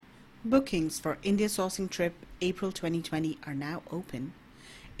Bookings for India Sourcing Trip April 2020 are now open.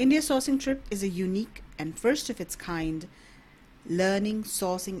 India Sourcing Trip is a unique and first of its kind learning,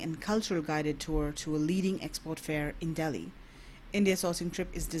 sourcing and cultural guided tour to a leading export fair in Delhi. India Sourcing Trip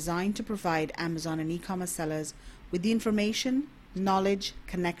is designed to provide Amazon and e-commerce sellers with the information, knowledge,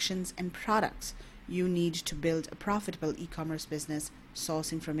 connections and products you need to build a profitable e-commerce business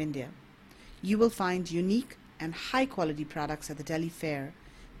sourcing from India. You will find unique and high quality products at the Delhi Fair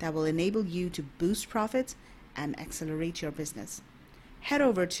that will enable you to boost profits and accelerate your business. Head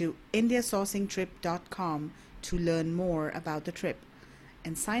over to indiasourcingtrip.com to learn more about the trip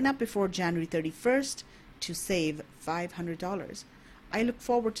and sign up before January 31st to save $500. I look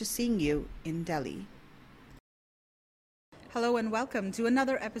forward to seeing you in Delhi. Hello and welcome to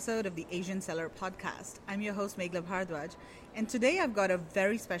another episode of the Asian Seller Podcast. I'm your host Meghlab Hardwaj, and today I've got a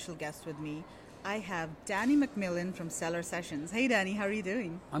very special guest with me. I have Danny McMillan from Seller Sessions. Hey Danny, how are you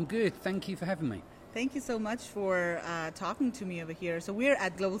doing? I'm good. Thank you for having me. Thank you so much for talking to me over here. So we're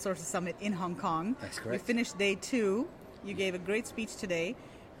at Global Sources Summit in Hong Kong. That's correct. We finished day 2. You gave a great speech today.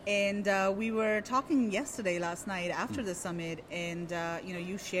 And we were talking last night after the summit, and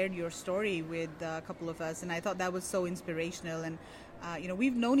you shared your story with a couple of us, and I thought that was so inspirational. And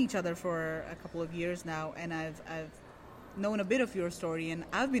we've known each other for a couple of years now, and I've known a bit of your story, and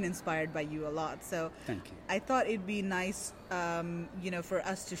I've been inspired by you a lot. So thank you. I thought it'd be nice, for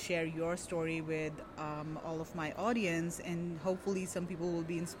us to share your story with all of my audience, and hopefully some people will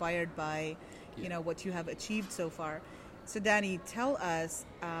be inspired by, what you have achieved so far. So Danny, tell us,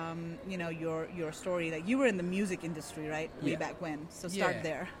 your story. Like, you were in the music industry, right? Way back when. So start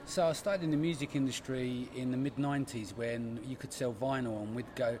there. So I started in the music industry in the mid-90s when you could sell vinyl, and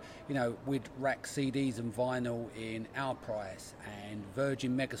we'd go, we'd rack CDs and vinyl in Our Price and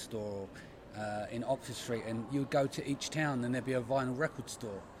Virgin Megastore in Oxford Street, and you would go to each town and there'd be a vinyl record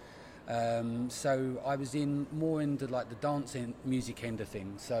store. So I was more into like the dancing music end of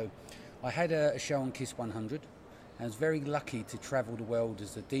things. So I had a show on Kiss 100. I was very lucky to travel the world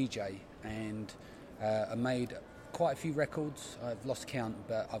as a DJ, and I made quite a few records. I've lost count,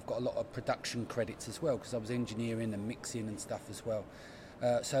 but I've got a lot of production credits as well because I was engineering and mixing and stuff as well.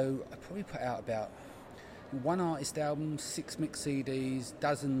 So I probably put out about one artist album, 6 mix CDs,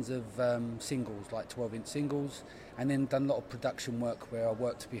 dozens of singles, like 12-inch singles, and then done a lot of production work where I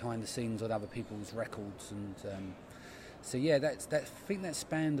worked behind the scenes on other people's records. And so I think that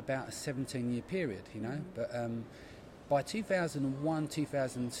spanned about a 17-year period, But by 2001,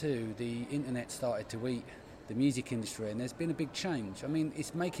 2002, the internet started to eat the music industry, and there's been a big change. I mean,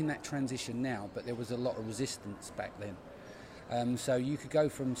 it's making that transition now, but there was a lot of resistance back then. So you could go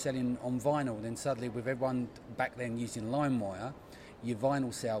from selling on vinyl, then suddenly with everyone back then using LimeWire, your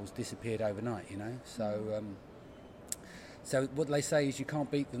vinyl sales disappeared overnight, So what they say is you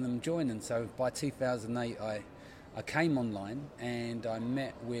can't beat them and join them. So by 2008, I came online and I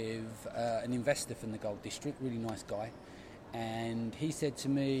met with an investor from the Gold District, really nice guy, and he said to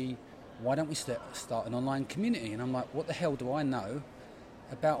me, why don't we start an online community? And I'm like, what the hell do I know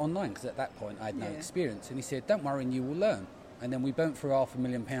about online? Because at that point I had no experience. And he said, don't worry and you will learn. And then we burnt through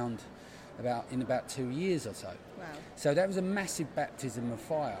 £500,000 in about 2 years or so. Wow. So that was a massive baptism of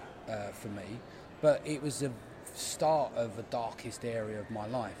fire for me, but it was the start of the darkest area of my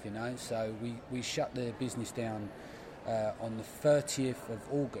life, So we shut the business down on the 30th of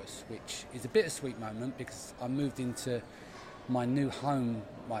August, which is a bittersweet moment because I moved into my new home,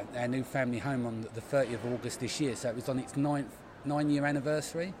 our new family home, on the 30th of August this year. So it was on its 9-year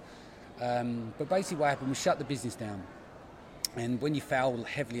anniversary. But basically what happened was shut the business down. And when you fail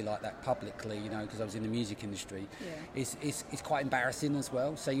heavily like that publicly, because I was in the music industry, it's quite embarrassing as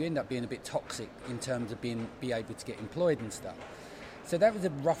well. So you end up being a bit toxic in terms of be able to get employed and stuff. So that was a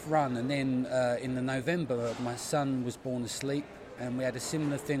rough run. And then in the November, my son was born asleep, and we had a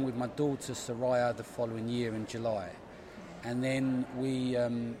similar thing with my daughter Soraya the following year in July. And then we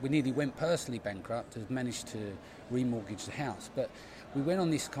nearly went personally bankrupt, has managed to remortgage the house. But we went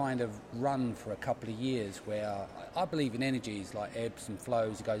on this kind of run for a couple of years where I believe in energies like ebbs and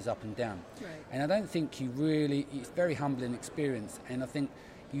flows, it goes up and down. Right. And I don't think it's very humbling experience. And I think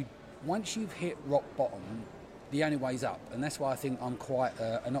once you've hit rock bottom, the only way's up. And that's why I think I'm quite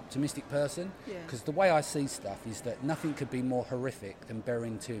an optimistic person. Because the way I see stuff is that nothing could be more horrific than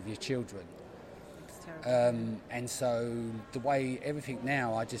burying 2 of your children. And so the way everything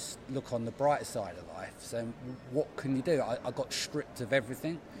now, I just look on the brighter side of life. So what can you do? I got stripped of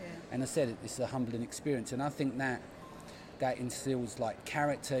everything. And I said it's a humbling experience. And I think that instills like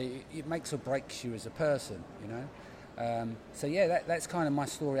character. It makes or breaks you as a person, So yeah, that's kind of my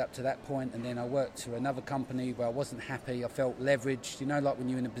story up to that point. And then I worked for another company where I wasn't happy. I felt leveraged, you know, like when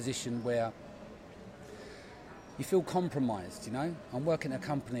you're in a position where you feel compromised, you know. I'm working at a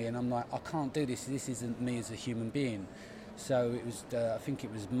company and I'm like, I can't do this. This isn't me as a human being. So it was, I think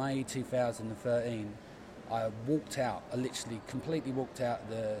it was May 2013. I walked out. I literally completely walked out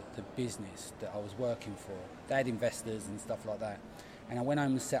the business that I was working for. They had investors and stuff like that. And I went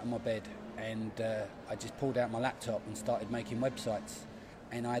home and sat on my bed and I just pulled out my laptop and started making websites.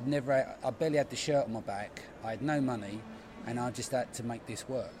 And I barely had the shirt on my back. I had no money and I just had to make this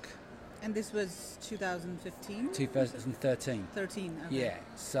work. And this was 2015? 2013. 13, okay. Yeah,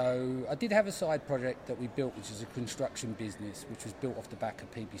 so I did have a side project that we built, which is a construction business, which was built off the back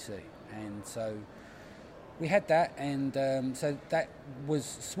of PPC. And so we had that, and so that was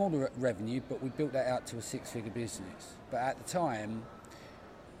smaller revenue, but we built that out to a six-figure business. But at the time,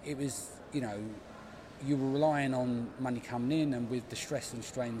 it was, you know, you were relying on money coming in, and with the stress and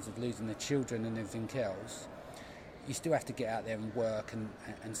strains of losing the children and everything else, you still have to get out there and work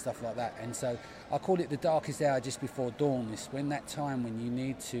and stuff like that. And so I call it the darkest hour just before dawn. It's when that time when you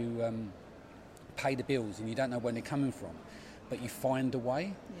need to pay the bills and you don't know where they're coming from, but you find a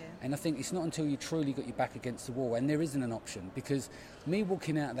way. Yeah. And I think it's not until you truly got your back against the wall, and there isn't an option, because me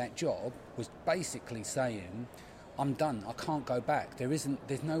walking out of that job was basically saying, I'm done, I can't go back. There's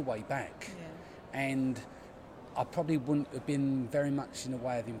no way back. Yeah. And I probably wouldn't have been very much in a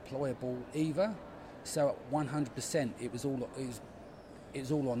way of employable either. So 100%, it was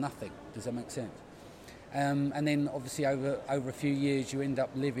all or nothing. Does that make sense? And then obviously over a few years, you end up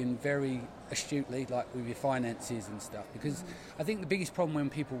living very astutely, like with your finances and stuff. Because I think the biggest problem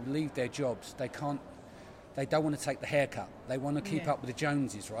when people leave their jobs, they don't want to take the haircut. They want to keep up with the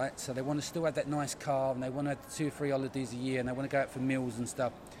Joneses, right? So they want to still have that nice car, and they want to have 2 or 3 holidays a year, and they want to go out for meals and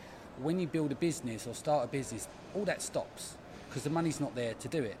stuff. When you build a business or start a business, all that stops because the money's not there to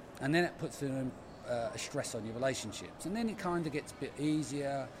do it, and then it puts a stress on your relationships, and then it kind of gets a bit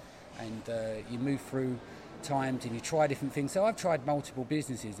easier, and you move through times and you try different things. So I've tried multiple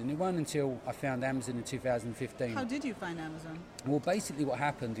businesses, and it wasn't until I found Amazon in 2015. How did you find Amazon? Well, basically what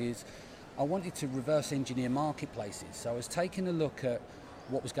happened is I wanted to reverse engineer marketplaces. So I was taking a look at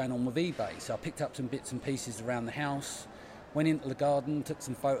what was going on with eBay. So I picked up some bits and pieces around the house, went into the garden, took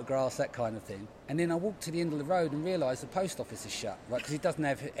some photographs, that kind of thing. And then I walked to the end of the road and realised the post office is shut, right? Because it doesn't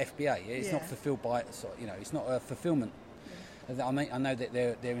have FBA. It's not fulfilled by, you know, it's not a fulfilment. Yeah. I know that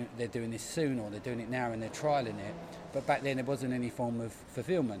they're doing this soon, or they're doing it now and they're trialling it. But back then there wasn't any form of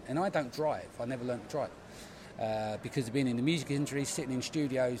fulfilment. And I don't drive. I never learned to drive. Because of being in the music industry, sitting in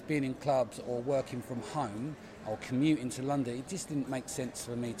studios, being in clubs, or working from home, or commuting to London, it just didn't make sense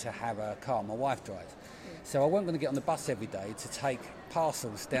for me to have a car. My wife drives. So I wasn't going to get on the bus every day to take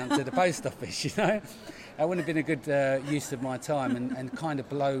parcels down to the post office, you know. That wouldn't have been a good use of my time, and kind of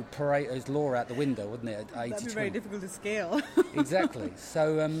blow Pareto's law out the window, wouldn't it, at 80-20? That'd be very difficult to scale. Exactly.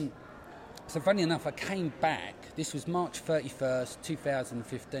 So funny enough, I came back. This was March 31st,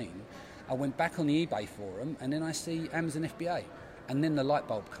 2015. I went back on the eBay forum, and then I see Amazon FBA. And then the light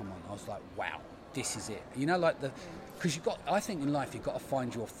bulb come on. I was like, wow, this is it. You know, like because I think in life you've got to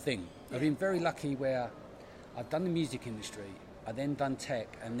find your thing. Yeah. I've been very lucky where I've done the music industry, I've then done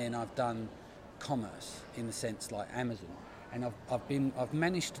tech, and then I've done commerce in the sense like Amazon. And I've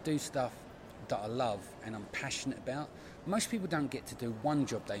managed to do stuff that I love and I'm passionate about. Most people don't get to do one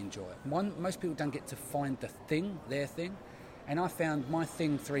job they enjoy. Most people don't get to find their thing. And I found my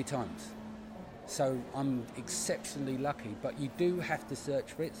thing 3 times. So I'm exceptionally lucky, but you do have to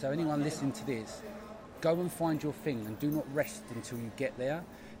search for it. So anyone listening to this, go and find your thing and do not rest until you get there,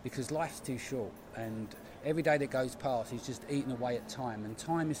 because life's too short, and every day that goes past is just eating away at time, and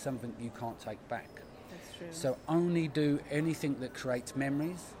time is something you can't take back. That's true. So only do anything that creates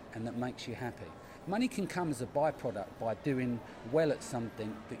memories and that makes you happy. Money can come as a byproduct by doing well at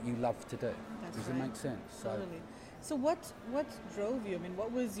something that you love to do. Does it make sense? Totally. So what drove you? I mean,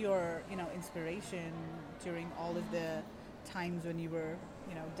 what was your inspiration during all of the times when you were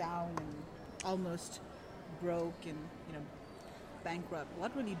down and almost broke and bankrupt?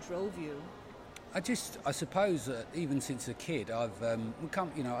 What really drove you? I suppose even since a kid, I've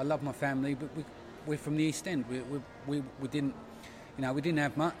I love my family, but we're from the East End. We didn't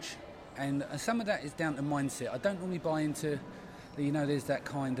have much, and some of that is down to mindset. I don't normally buy into, there's that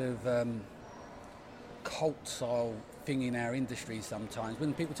kind of cult style thing in our industry sometimes.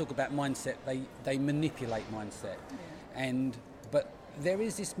 When people talk about mindset, they manipulate mindset, but there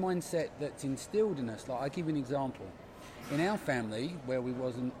is this mindset that's instilled in us. Like, I give you an example. In our family, where we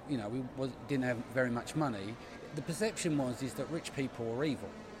didn't have very much money, the perception is that rich people are evil.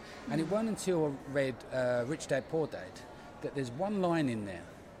 And it wasn't until I read Rich Dad Poor Dad that there's one line in there,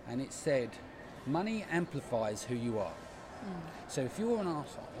 and it said, money amplifies who you are. So if you're an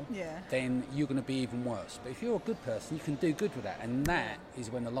arsehole, then you're going to be even worse. But if you're a good person, you can do good with that. And that is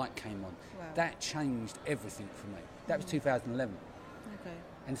when the light came on. Wow. That changed everything for me. That was 2011. Okay.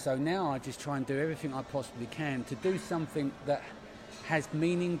 And so now I just try and do everything I possibly can to do something that has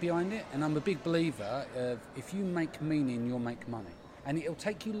meaning behind it. And I'm a big believer of if you make meaning, you'll make money. And it'll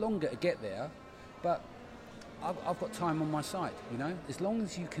take you longer to get there, but I've got time on my side, you know, as long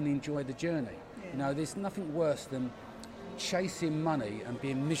as you can enjoy the journey. You know, there's nothing worse than chasing money and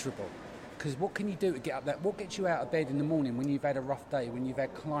being miserable. Because what can you do to get up that? What gets you out of bed in the morning when you've had a rough day, when you've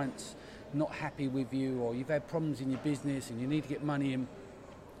had clients not happy with you, or you've had problems in your business and you need to get money in,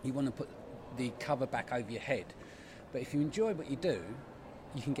 you want to put the cover back over your head. But if you enjoy what you do,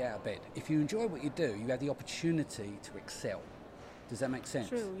 you can get out of bed. If you enjoy what you do, you have the opportunity to excel. Does that make sense?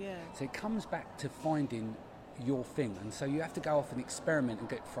 True, yeah. So it comes back to finding your thing, and so you have to go off and experiment and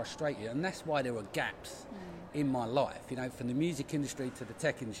get frustrated, and that's why there are gaps in my life, you know, from the music industry to the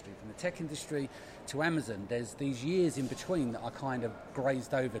tech industry, from the tech industry to Amazon. There's these years in between that I kind of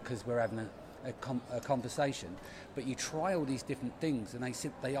grazed over because we're having a conversation, but you try all these different things and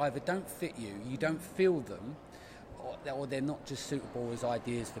they either don't fit you, you don't feel them, or they're not just suitable as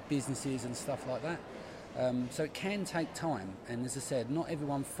ideas for businesses and stuff like that. So it can take time, and as I said, not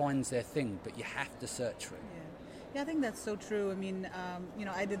everyone finds their thing, but you have to search for it. Yeah, I think that's so true. I mean, you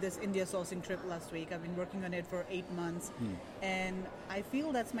know, I did this India sourcing trip last week. I've been working on it for 8 months, and I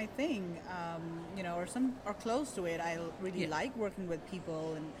feel that's my thing. You know, or close to it. I really like working with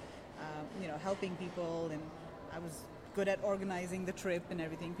people and you know, helping people, and I was good at organizing the trip and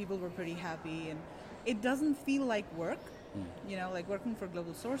everything. People were pretty happy, and it doesn't feel like work. You know, like working for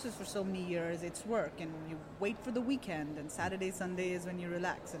Global Sources for so many years, it's work, and you wait for the weekend, and Saturday, Sunday is when you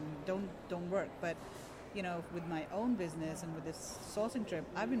relax and don't work. But you know, with my own business and with this sourcing trip,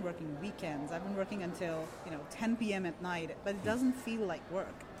 I've been working weekends. I've been working until 10 p.m. at night, but it doesn't feel like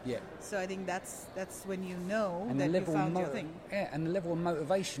work. Yeah. So I think that's when you know and that you found your thing. Yeah, and the level of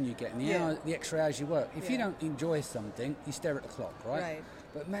motivation you get, and the extra hours you work. If you don't enjoy something, you stare at the clock, right? Right.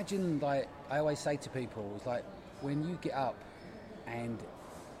 But imagine, like I always say to people, it's like when you get up, and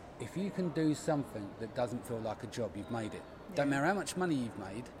if you can do something that doesn't feel like a job, you've made it. Don't matter how much money you've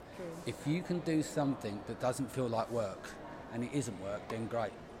made. True. If you can do something that doesn't feel like work, and it isn't work, then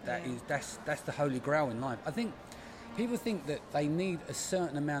great. That's the holy grail in life. I think people think that they need a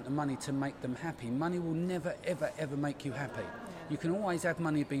certain amount of money to make them happy. Money will never, ever, ever make you happy. You can always have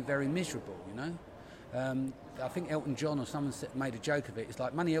money and be very miserable, you know. I think Elton John or someone made a joke of it. It's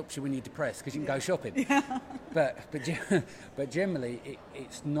like money helps you when you're depressed because you can go shopping. But generally,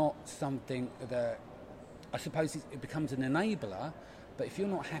 it's not something that I suppose it becomes an enabler. But if you're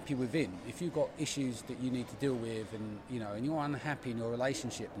not happy within, if you've got issues that you need to deal with, and and you're unhappy in your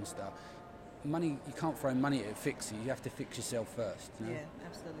relationship and stuff, money, you can't throw money at it, fix it. You have to fix yourself first. You know? Yeah,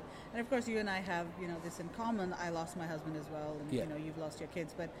 absolutely. And of course, you and I have this in common. I lost my husband as well, and you've lost your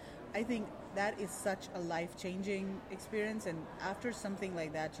kids. But I think that is such a life-changing experience. And after something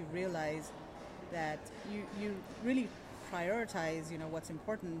like that, you realize that you really prioritize what's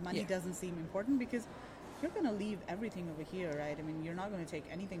important. Money doesn't seem important because you're going to leave everything over here, right? I mean, you're not going to take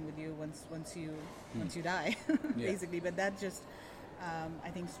anything with you once you die, basically. But that just I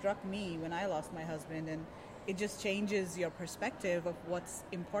think struck me when I lost my husband, and it just changes your perspective of what's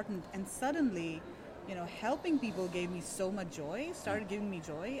important. And suddenly, helping people gave me so much joy, started giving me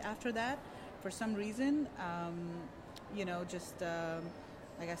joy after that. For some reason,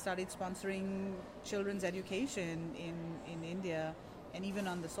 like I started sponsoring children's education in India. And even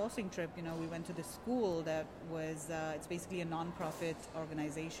on the sourcing trip, we went to this school that was, it's basically a non-profit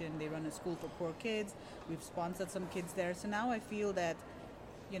organization. They run a school for poor kids. We've sponsored some kids there. So now I feel that,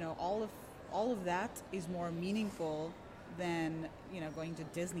 all of that is more meaningful than, going to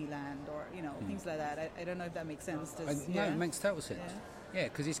Disneyland or, things like that. I don't know if that makes sense. No, it makes total sense. Yeah,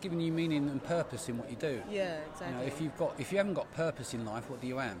 because it's giving you meaning and purpose in what you do. Yeah, exactly. If you haven't got purpose in life, what do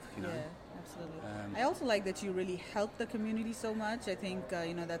you have? Yeah. Absolutely. I also like that you really help the community so much. I think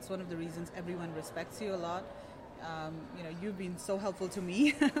that's one of the reasons everyone respects you a lot. You've been so helpful to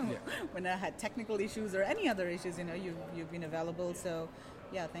me when I had technical issues or any other issues. You've been available. So,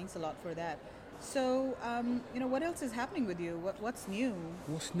 yeah, thanks a lot for that. So, what else is happening with you? What's new?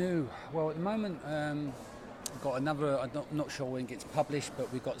 What's new? Well, at the moment, I've got another. I'm not sure when it gets published,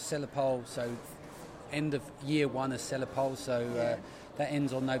 but we've got Seller Poll. So, end of year one of Seller Poll. So. That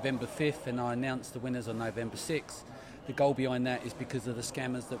ends on November 5th, and I announced the winners on November 6th. The goal behind that is because of the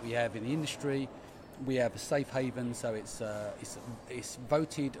scammers that we have in the industry. We have a safe haven, so it's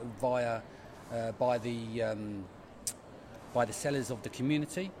voted via by the sellers of the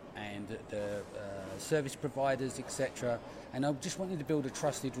community and the service providers, etc. And I just wanted to build a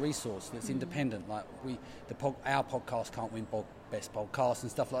trusted resource that's independent. Like our podcast can't win best podcast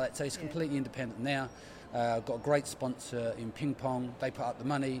and stuff like that, so it's completely independent now. I've got a great sponsor in Ping Pong. They put up the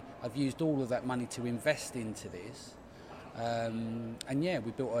money. I've used all of that money to invest into this.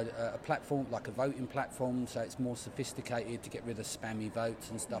 We built a platform, like a voting platform, so it's more sophisticated to get rid of spammy votes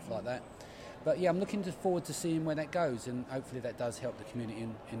and stuff like that. But yeah, I'm looking forward to seeing where that goes, and hopefully that does help the community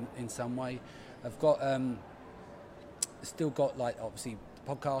in some way. I've got still got, like, obviously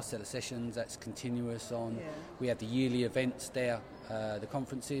podcasts, seller sessions, that's continuous on. Yeah. We have the yearly events there, the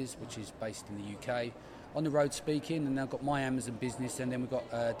conferences, which is based in the UK. On the road speaking, and I've got my Amazon business, and then we've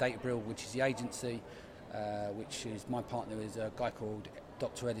got Databrill, which is the agency, which is my partner is a guy called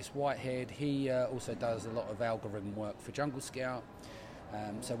Dr. Ellis Whitehead. He also does a lot of algorithm work for Jungle Scout.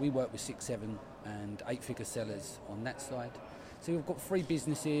 So we work with 6, 7 and 8-figure sellers on that side. So we've got 3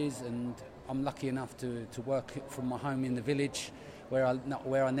 businesses, and I'm lucky enough to work from my home in the village where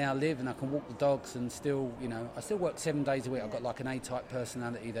I now live, and I can walk the dogs and still, I still work 7 days a week. I've got like an A-type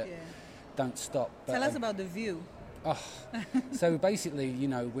personality that don't stop. But, tell us about the view. So basically,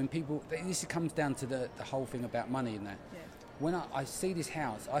 when people, this comes down to the whole thing about money and that. Yeah. When I see this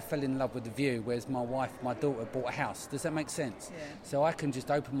house, I fell in love with the view, whereas my daughter bought a house. Does that make sense? Yeah. So I can just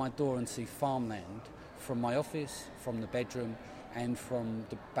open my door and see farmland from my office, from the bedroom, and from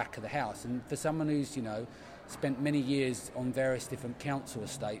the back of the house. And for someone who's, spent many years on various different council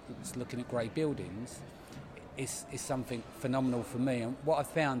estates looking at grey buildings, is something phenomenal for me. And what I've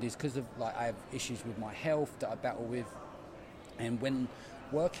found is, because of, I have issues with my health that I battle with, and when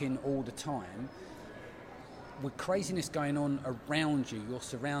working all the time, with craziness going on around you, your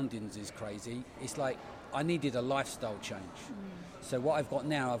surroundings is crazy. It's like I needed a lifestyle change. So what I've got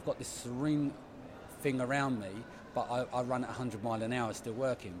now, I've got this serene thing around me, but I run at 100 mile an hour still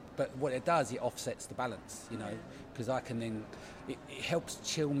working. But what it does, it offsets the balance, because I can then, it helps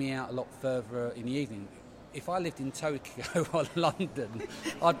chill me out a lot further in the evening. If I lived in Tokyo or London,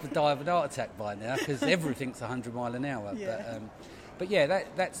 I'd die of an heart attack by now, because everything's 100 mile an hour. Yeah. But yeah,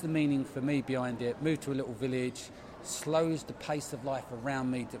 that's the meaning for me behind it. Move to a little village, slows the pace of life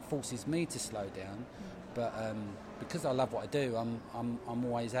around me, that forces me to slow down. But because I love what I do, I'm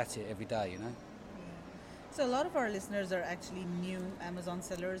always at it every day, So a lot of our listeners are actually new Amazon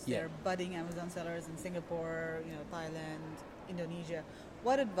sellers. Yeah. They're budding Amazon sellers in Singapore, Thailand, Indonesia.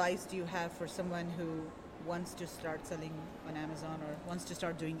 What advice do you have for someone who wants to start selling on Amazon or wants to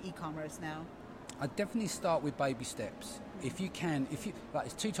start doing e-commerce now? I'd definitely start with baby steps. If you can,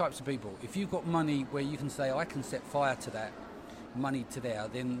 there's 2 types of people. If you've got money where you can say, I can set fire to that money to there,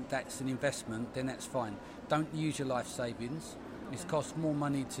 then that's an investment, then that's fine. Don't use your life savings. It costs more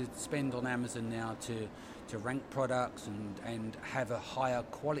money to spend on Amazon now to rank products and have a higher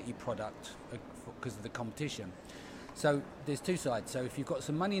quality product because of the competition. So there's 2 sides. So if you've got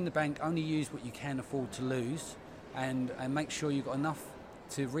some money in the bank, only use what you can afford to lose, and make sure you've got enough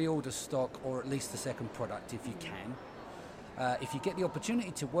to reorder stock, or at least the second product if you can. If you get the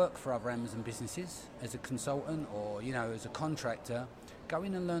opportunity to work for other Amazon businesses as a consultant or as a contractor, go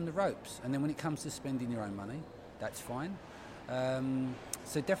in and learn the ropes. And then when it comes to spending your own money, that's fine.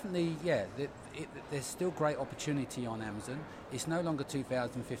 So definitely, there's still great opportunity on Amazon. It's no longer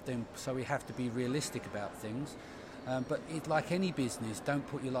 2015, so we have to be realistic about things. But it's like any business, don't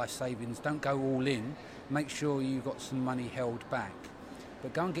put your life savings, don't go all in. Make sure you've got some money held back.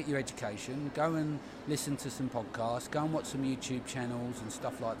 But go and get your education, go and listen to some podcasts, go and watch some YouTube channels and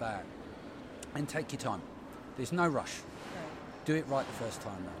stuff like that. And take your time. There's no rush. Right. Do it right the first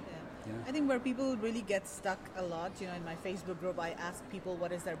time, though. I think where people really get stuck a lot, in my Facebook group, I ask people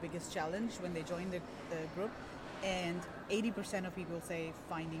what is their biggest challenge when they join the group, and 80% of people say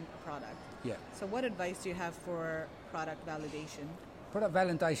finding a product. Yeah. So what advice do you have for product validation? Product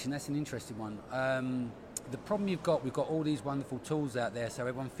validation, that's an interesting one. The problem we've got all these wonderful tools out there, so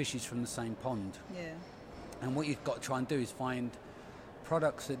everyone fishes from the same pond. Yeah. And what you've got to try and do is find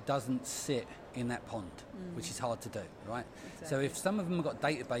products that doesn't sit in that pond, which is hard to do, right? Exactly. So if some of them have got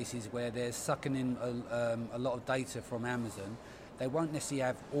databases where they're sucking in a lot of data from Amazon, they won't necessarily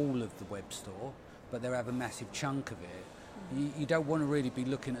have all of the web store, but they'll have a massive chunk of it. You don't want to really be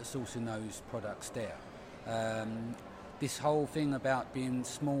looking at sourcing those products there. This whole thing about being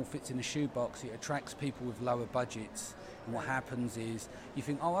small fits in a shoebox, it attracts people with lower budgets. And what happens is you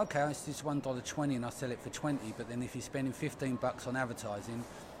think, oh, okay, it's just $1.20 and I sell it for 20. But then if you're spending $15 on advertising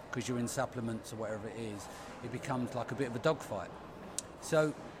because you're in supplements or whatever it is, it becomes like a bit of a dogfight.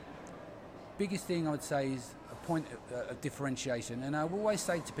 So biggest thing I would say is a point of differentiation. And I will always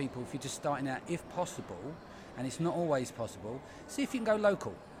say to people, if you're just starting out, if possible, and it's not always possible, see if you can go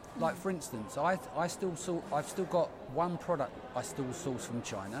local. Like for instance, I've still got one product I still source from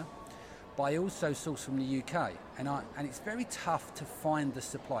China, but I also source from the UK, and it's very tough to find the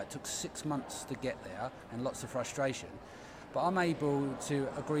supply. It took 6 months to get there, and lots of frustration. But I'm able to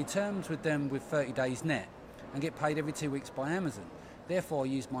agree terms with them with 30 days net, and get paid every 2 weeks by Amazon. Therefore, I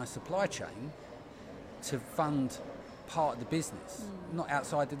use my supply chain to fund part of the business, not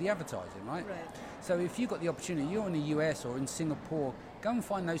outside of the advertising, right? So if you've got the opportunity, you're in the US or in Singapore, go and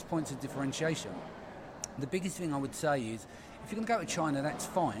find those points of differentiation. The biggest thing I would say is, if you're going to go to China, that's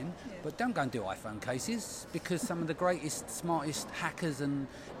fine, but don't go and do iPhone cases, because some of the greatest, smartest hackers and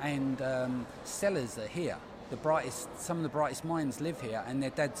sellers are here. Some of the brightest minds live here, and their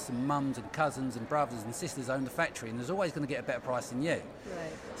dads and mums and cousins and brothers and sisters own the factory, and there's always going to get a better price than you.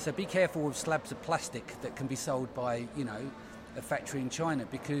 So be careful with slabs of plastic that can be sold by, a factory in China,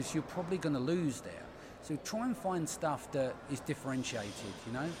 because you're probably going to lose there. So try and find stuff that is differentiated,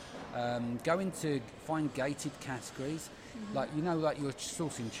 Go into, find gated categories, like your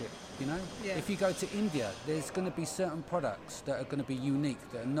sourcing chip, If you go to India, there's going to be certain products that are going to be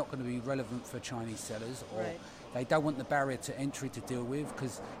unique, that are not going to be relevant for Chinese sellers, or they don't want the barrier to entry to deal with,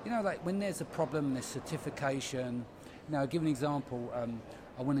 because, like when there's a problem, there's certification. I'll give an example.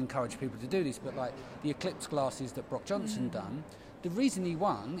 I wouldn't encourage people to do this, but like the Eclipse glasses that Brock Johnson done, the reason he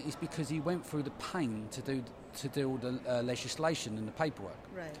won is because he went through the pain to do all the legislation and the paperwork.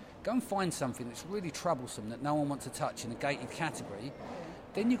 Go and find something that's really troublesome that no one wants to touch in a gated category.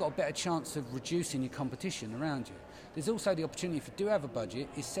 Then you've got a better chance of reducing your competition around you. There's also the opportunity, if you do have a budget,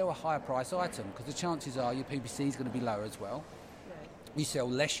 is sell a higher price item, because the chances are your PPC is going to be lower as well. You sell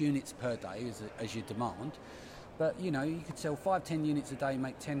less units per day as you demand. But, you could sell 5-10 units a day,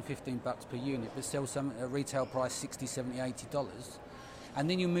 make $10-15 per unit, but sell some at a retail price $60, $70, $80. And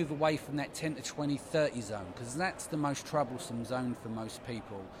then you move away from that 10 to 20, 30 zone, because that's the most troublesome zone for most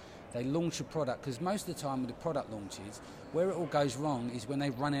people. They launch a product, because most of the time with the product launches, where it all goes wrong is when they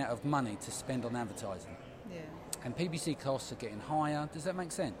run out of money to spend on advertising. And PPC costs are getting higher. Does that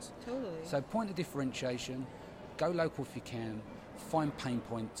make sense? Totally. So point of differentiation, go local if you can, find pain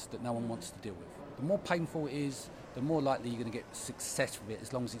points that no one wants to deal with. The more painful it is, the more likely you're going to get success with it,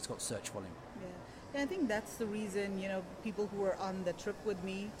 as long as it's got search volume. Yeah, I think that's the reason, people who were on the trip with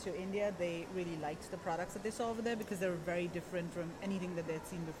me to India, they really liked the products that they saw over there, because they were very different from anything that they'd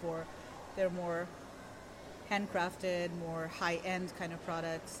seen before. They're more handcrafted, more high-end kind of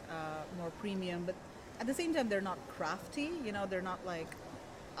products, more premium, but at the same time they're not crafty, they're not like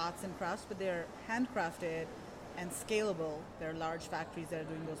arts and crafts, but they're handcrafted and scalable. There are large factories that are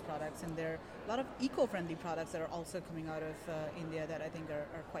doing those products, and there are a lot of eco-friendly products that are also coming out of India that I think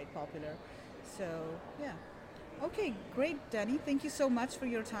are quite popular. So, yeah. Okay, great, Danny. Thank you so much for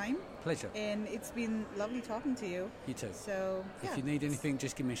your time. Pleasure. And it's been lovely talking to you. You too. So, if you need anything,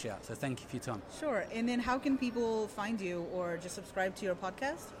 just give me a shout. So thank you for your time. Sure. And then how can people find you, or just subscribe to your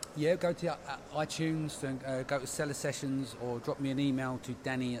podcast? Yeah, go to iTunes and go to Seller Sessions, or drop me an email to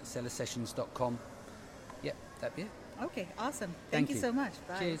danny@sellersessions.com. Yep, that'd be it. Okay, awesome. Thank you so much.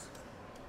 Bye. Cheers.